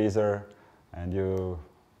 -80 freezer and you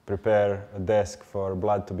prepare a desk for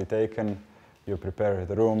blood to be taken. You prepare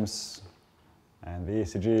the rooms and the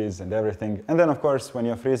ECGs and everything. And then, of course, when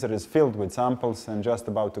your freezer is filled with samples and just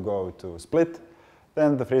about to go to split,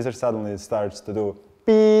 then the freezer suddenly starts to do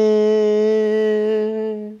beep.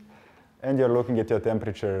 And you're looking at your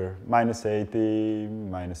temperature, -80,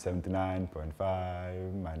 -79.5,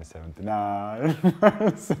 -79,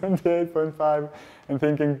 -78.5, and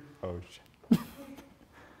thinking, oh shit.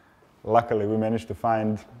 Luckily, we managed to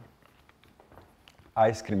find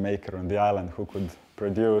ice cream maker on the island who could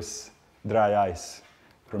produce dry ice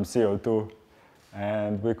from CO2.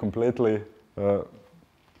 And we completely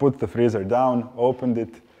put the freezer down, opened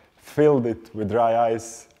it, filled it with dry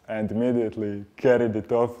ice, and immediately carried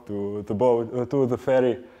it off to the boat, to the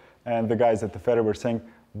ferry. And the guys at the ferry were saying,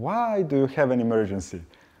 why do you have an emergency?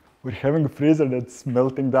 We're having a freezer that's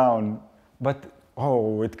melting down. But,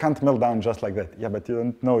 oh, it can't melt down just like that. Yeah, but you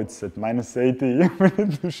don't know it's at -80. We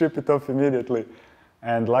need to ship it off immediately.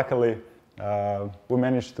 And luckily, we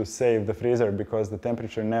managed to save the freezer because the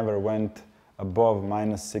temperature never went above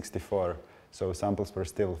 -64. So samples were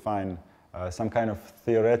still fine. Some kind of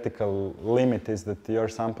theoretical limit is that your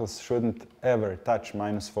samples shouldn't ever touch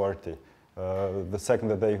 -40. The second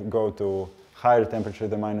that they go to higher temperature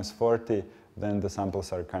than -40, then the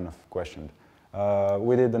samples are kind of questioned.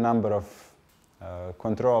 We did a number of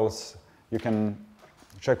controls. You can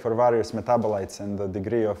check for various metabolites and the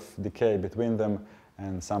degree of decay between them,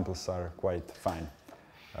 and samples are quite fine.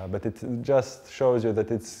 But it just shows you that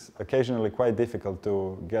it's occasionally quite difficult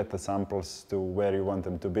to get the samples to where you want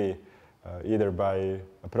them to be, either by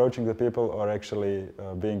approaching the people or actually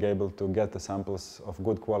being able to get the samples of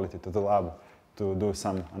good quality to the lab to do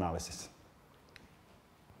some analysis.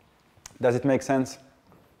 Does it make sense,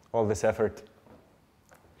 all this effort?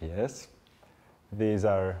 Yes. These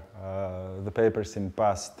are the papers in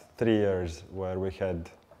past 3 years where we had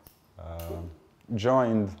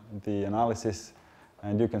joined the analysis,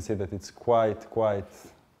 and you can see that it's quite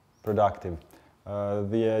productive.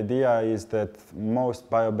 The idea is that most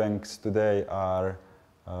biobanks today are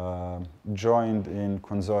joined in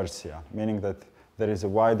consortia, meaning that there is a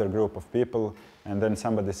wider group of people, and then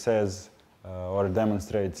somebody says or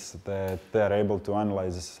demonstrates that they are able to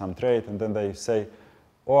analyze some trait, and then they say,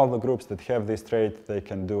 all the groups that have this trait, they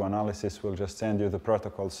can do analysis. We'll just send you the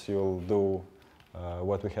protocols. You'll do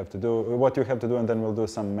what you have to do, and then we'll do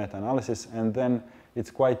some meta-analysis. And then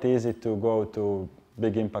it's quite easy to go to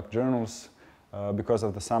big impact journals because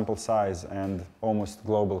of the sample size and almost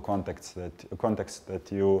global context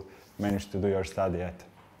that you managed to do your study at.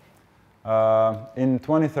 In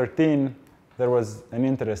 2013, there was an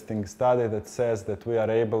interesting study that says that we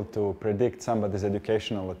are able to predict somebody's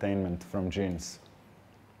educational attainment from genes.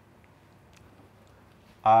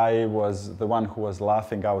 I was the one who was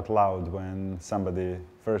laughing out loud when somebody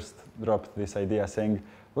first dropped this idea, saying,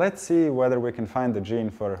 let's see whether we can find a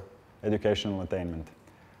gene for educational attainment.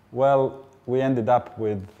 Well, we ended up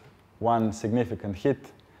with one significant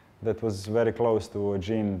hit that was very close to a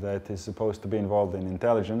gene that is supposed to be involved in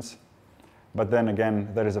intelligence. But then again,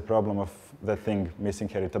 there is a problem of that thing, missing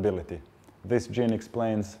heritability. This gene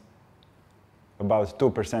explains about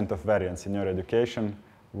 2% of variance in your education,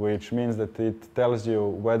 which means that it tells you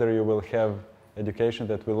whether you will have education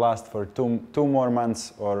that will last for two more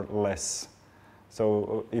months or less.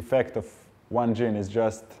 So effect of one gene is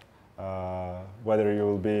just whether you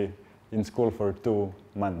will be in school for 2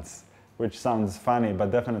 months, which sounds funny,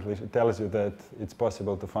 but definitely tells you that it's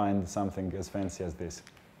possible to find something as fancy as this.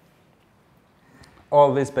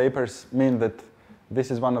 All these papers mean that This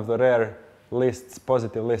is one of the rare lists,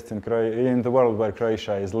 positive lists in the world where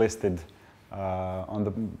Croatia is listed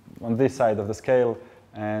on this side of the scale,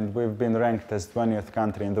 and we've been ranked as 20th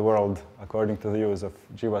country in the world according to the use of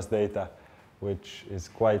GWAS data, which is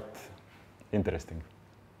quite interesting.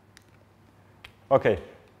 Okay.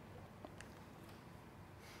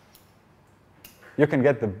 You can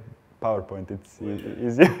get the PowerPoint, it's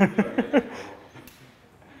easier.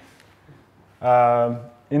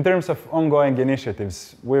 In terms of ongoing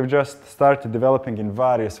initiatives, we've just started developing in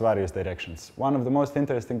various directions. One of the most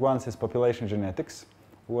interesting ones is population genetics,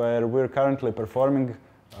 where we're currently performing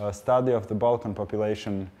a study of the Balkan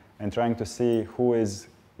population and trying to see who is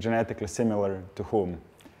genetically similar to whom.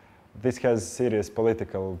 This has serious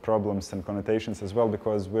political problems and connotations as well,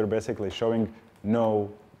 because we're basically showing no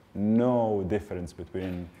difference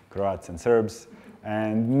between Croats and Serbs,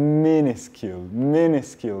 and minuscule,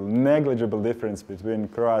 negligible difference between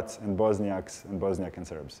Croats and Bosniaks and Bosniak and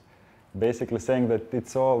Serbs. Basically saying that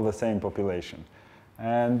it's all the same population.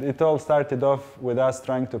 And it all started off with us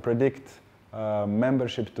trying to predict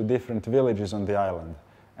membership to different villages on the island.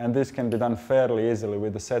 And this can be done fairly easily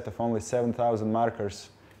with a set of only 7,000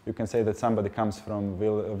 markers. You can say that somebody comes from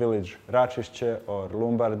village Račišće or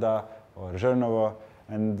Lumbarda or Žrnovo,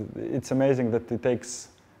 and it's amazing that it takes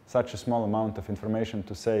such a small amount of information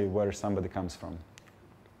to say where somebody comes from.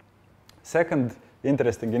 Second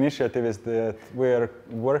interesting initiative is that we're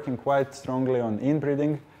working quite strongly on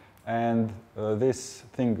inbreeding, and this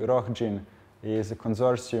thing, Rohgin, is a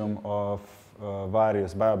consortium of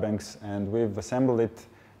various biobanks, and we've assembled it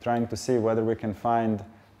trying to see whether we can find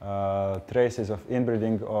traces of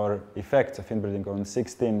inbreeding or effects of inbreeding on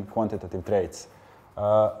 16 quantitative traits.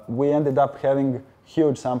 We ended up having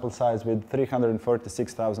huge sample size with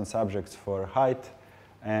 346,000 subjects for height,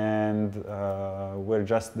 and we're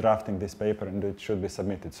just drafting this paper, and it should be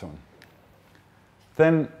submitted soon.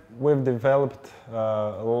 Then we've developed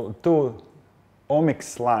 2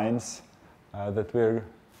 omics lines that we're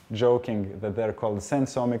joking that they're called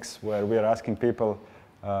sense omics, where we are asking people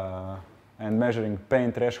and measuring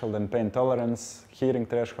pain threshold and pain tolerance, hearing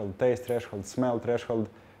threshold, taste threshold, smell threshold,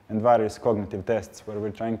 and various cognitive tests, where we're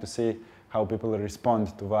trying to see how people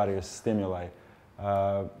respond to various stimuli.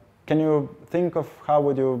 Can you think of how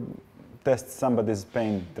would you test somebody's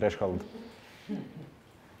pain threshold?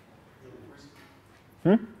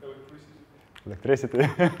 Electricity.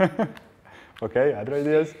 Okay, other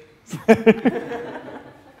ideas?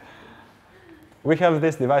 We have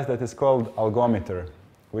this device that is called algometer,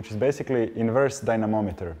 which is basically inverse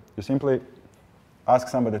dynamometer. You simply ask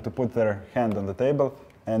somebody to put their hand on the table,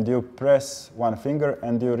 and you press one finger,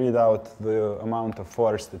 and you read out the amount of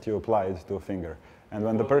force that you applied to a finger. And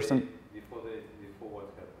when the person... Before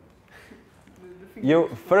what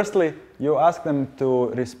happens? Firstly, you ask them to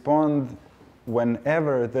respond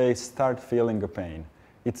whenever they start feeling a pain.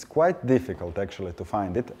 It's quite difficult, actually, to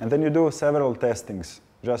find it. And then you do several testings,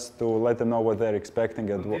 just to let them know what they're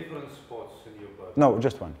expecting. On different spots in your body? No,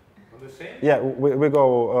 just one. On the same? Yeah, we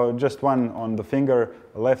go just one on the finger,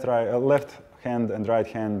 left hand and right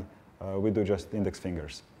hand, we do just index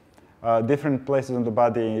fingers. Different places on the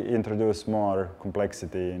body introduce more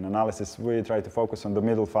complexity in analysis. We try to focus on the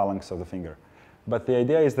middle phalanx of the finger. But the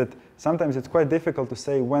idea is that sometimes it's quite difficult to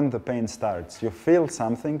say when the pain starts. You feel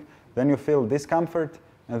something, then you feel discomfort,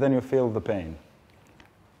 and then you feel the pain.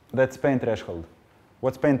 That's pain threshold.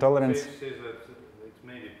 What's pain tolerance? So you say that it's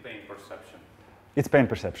maybe pain perception. It's pain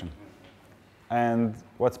perception. Mm-hmm. And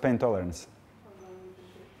what's pain tolerance?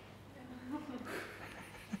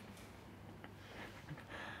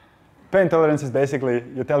 Pain tolerance is basically,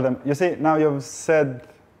 you tell them, you see, now you've said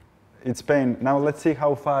it's pain. Now let's see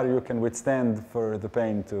how far you can withstand for the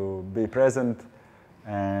pain to be present.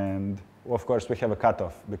 And of course, we have a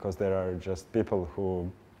cutoff, because there are just people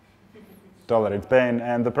who tolerate pain.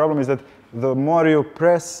 And the problem is that the more you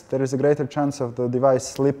press, there is a greater chance of the device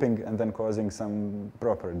slipping and then causing some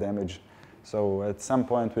proper damage. So at some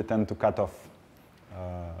point, we tend to cut off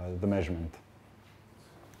the measurement.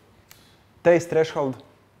 Taste threshold.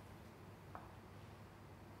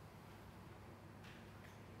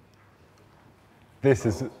 This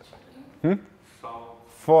is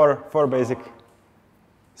four basic: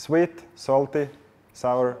 sweet, salty,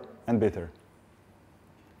 sour, and bitter.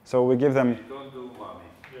 So we give them. You don't do umami.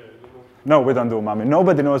 No, we don't do umami.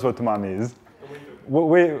 Nobody knows what umami is.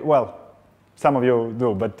 Well, some of you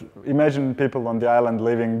do, but imagine people on the island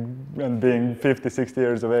living and being 50, 60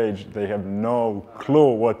 years of age. They have no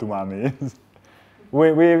clue what umami is.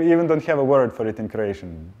 We even don't have a word for it in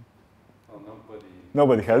Croatian. Oh,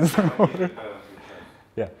 Nobody has.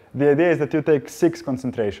 Yeah, the idea is that you take 6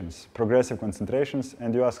 concentrations, progressive concentrations,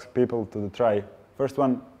 and you ask people to try First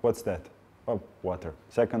one, what's that? Oh, water.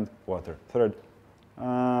 Second, water. Third,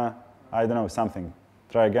 I don't know, something.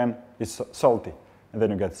 Try again, it's salty. And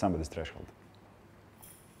then you get somebody's threshold.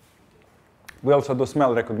 We also do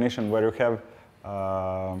smell recognition where you have,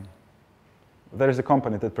 there is a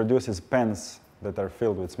company that produces pens that are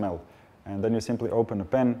filled with smell. And then you simply open a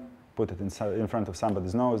pen, put it in front of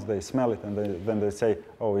somebody's nose, they smell it, and then they say,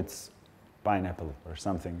 oh, it's pineapple or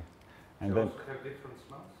something. And then also have different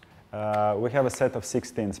smells? we have a set of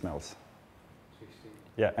 16 smells. 16.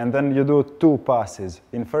 Yeah, and then you do 2 passes.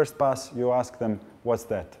 In first pass, you ask them, what's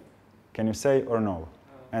that? Can you say or no?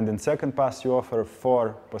 And in second pass, you offer 4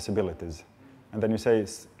 possibilities. And then you say,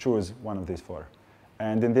 choose one of these 4.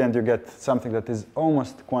 And in the end, you get something that is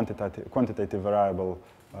almost quantitative variable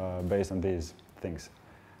based on these things.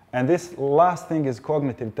 And this last thing is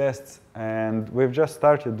cognitive tests, and we've just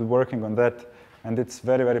started working on that, and it's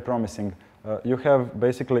very, very promising. You have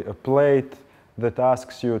basically a plate that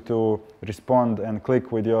asks you to respond and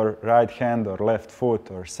click with your right hand or left foot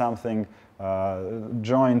or something,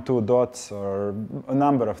 join 2 dots or a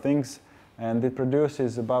number of things, and it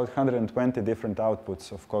produces about 120 different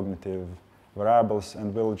outputs of cognitive variables,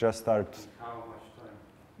 and we'll just start. How much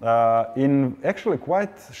time? In actually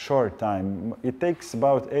quite short time. It takes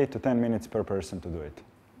about 8 to 10 minutes per person to do it.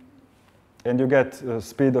 And you get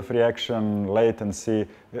speed of reaction, latency.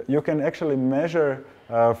 You can actually measure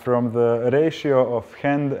from the ratio of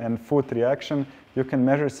hand and foot reaction, you can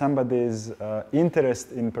measure somebody's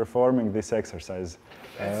interest in performing this exercise.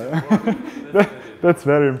 That's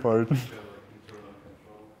very important.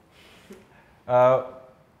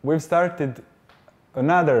 We've started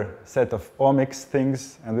another set of omics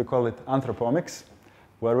things, and we call it anthropomics,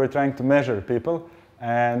 where we're trying to measure people.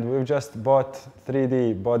 And we've just bought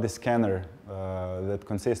 3D body scanner that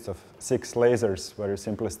consists of 6 lasers, where you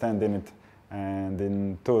simply stand in it, and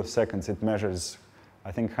in 2 seconds it measures,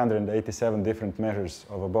 I think, 187 different measures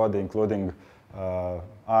of a body, including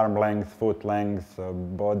arm length, foot length,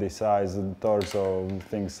 body size, torso,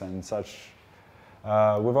 things and such.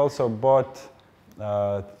 We've also bought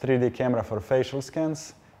 3D camera for facial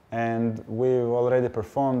scans, and we've already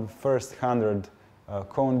performed first 100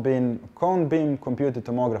 cone beam computed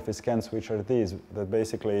tomography scans, which are these, that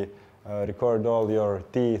basically record all your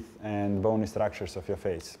teeth and bony structures of your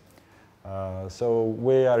face. So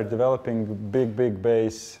we are developing big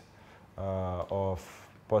base of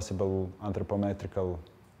possible anthropometrical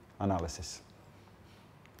analysis.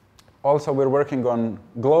 Also, we're working on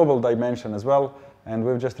global dimension as well, and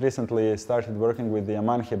we've just recently started working with the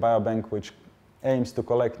Amanhi biobank, which aims to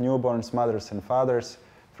collect newborns, mothers and fathers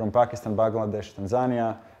from Pakistan, Bangladesh,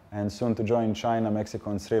 Tanzania, and soon to join China,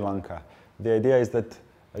 Mexico, and Sri Lanka. The idea is that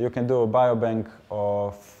you can do a biobank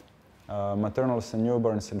of maternals and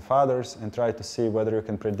newborns and fathers and try to see whether you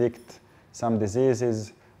can predict some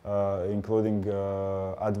diseases, including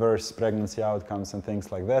adverse pregnancy outcomes and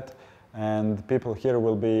things like that. And people here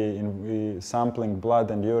will be sampling blood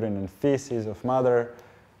and urine and feces of mother,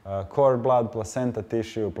 cord blood, placenta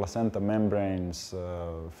tissue, placenta membranes,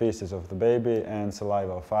 feces of the baby, and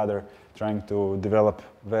saliva of father, trying to develop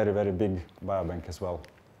very big biobank as well.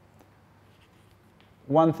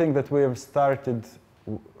 One thing that we have started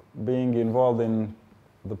being involved in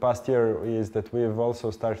the past year is that we've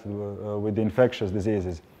also started with infectious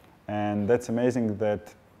diseases. And that's amazing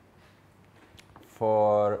that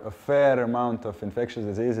for a fair amount of infectious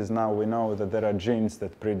diseases now we know that there are genes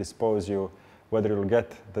that predispose you whether you'll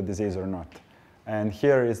get the disease or not. And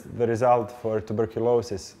here is the result for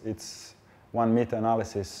tuberculosis. It's one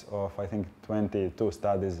meta-analysis of, I think, 22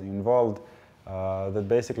 studies involved that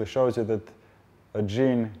basically shows you that a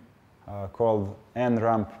gene called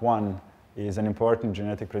NRAMP1 is an important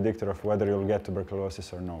genetic predictor of whether you'll get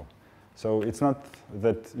tuberculosis or no. So it's not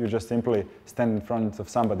that you just simply stand in front of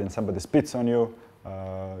somebody and somebody spits on you.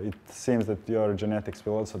 It seems that your genetics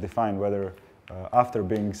will also define whether after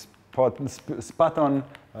being spat on,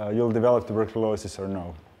 you'll develop tuberculosis or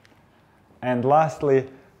no. And lastly,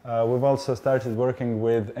 we've also started working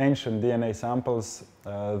with ancient DNA samples.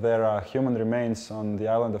 There are human remains on the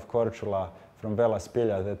island of Korčula from Vela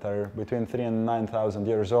Spilja that are between 3,000 and 9,000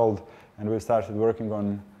 years old, and we've started working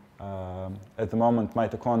on, at the moment,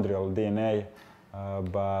 mitochondrial DNA,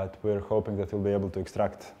 but we're hoping that we'll be able to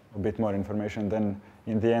extract a bit more information, then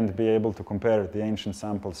in the end be able to compare the ancient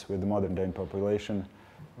samples with the modern day population,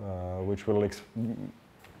 which will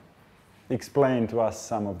explain to us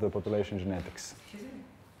some of the population genetics. Excuse me,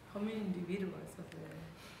 how many individuals of the...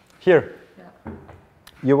 Here, Yeah.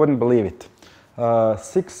 you wouldn't believe it.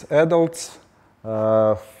 6 adults,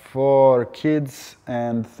 4 kids,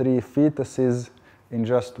 and 3 fetuses in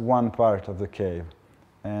just one part of the cave.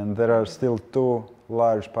 And there are still 2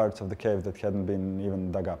 large parts of the cave that hadn't been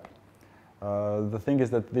even dug up. The thing is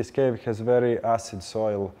that this cave has very acid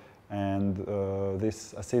soil, and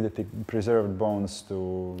this acidity preserved bones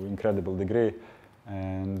to incredible degree,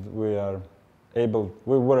 and we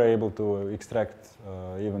were able to extract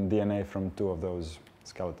even DNA from 2 of those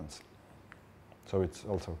skeletons. So it's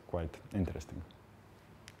also quite interesting.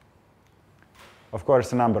 Of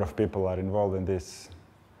course, a number of people are involved in this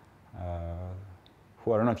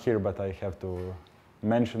who are not here, but I have to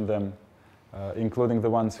mention them, including the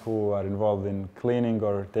ones who are involved in cleaning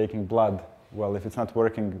or taking blood. Well, if it's not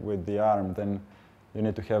working with the arm, then you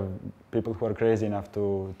need to have people who are crazy enough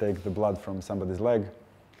to take the blood from somebody's leg.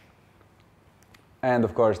 And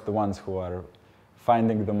of course, the ones who are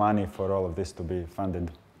finding the money for all of this to be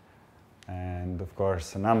funded. And of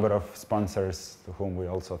course, a number of sponsors to whom we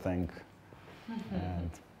also thank. And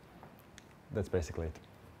that's basically it.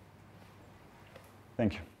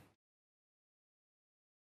 Thank you.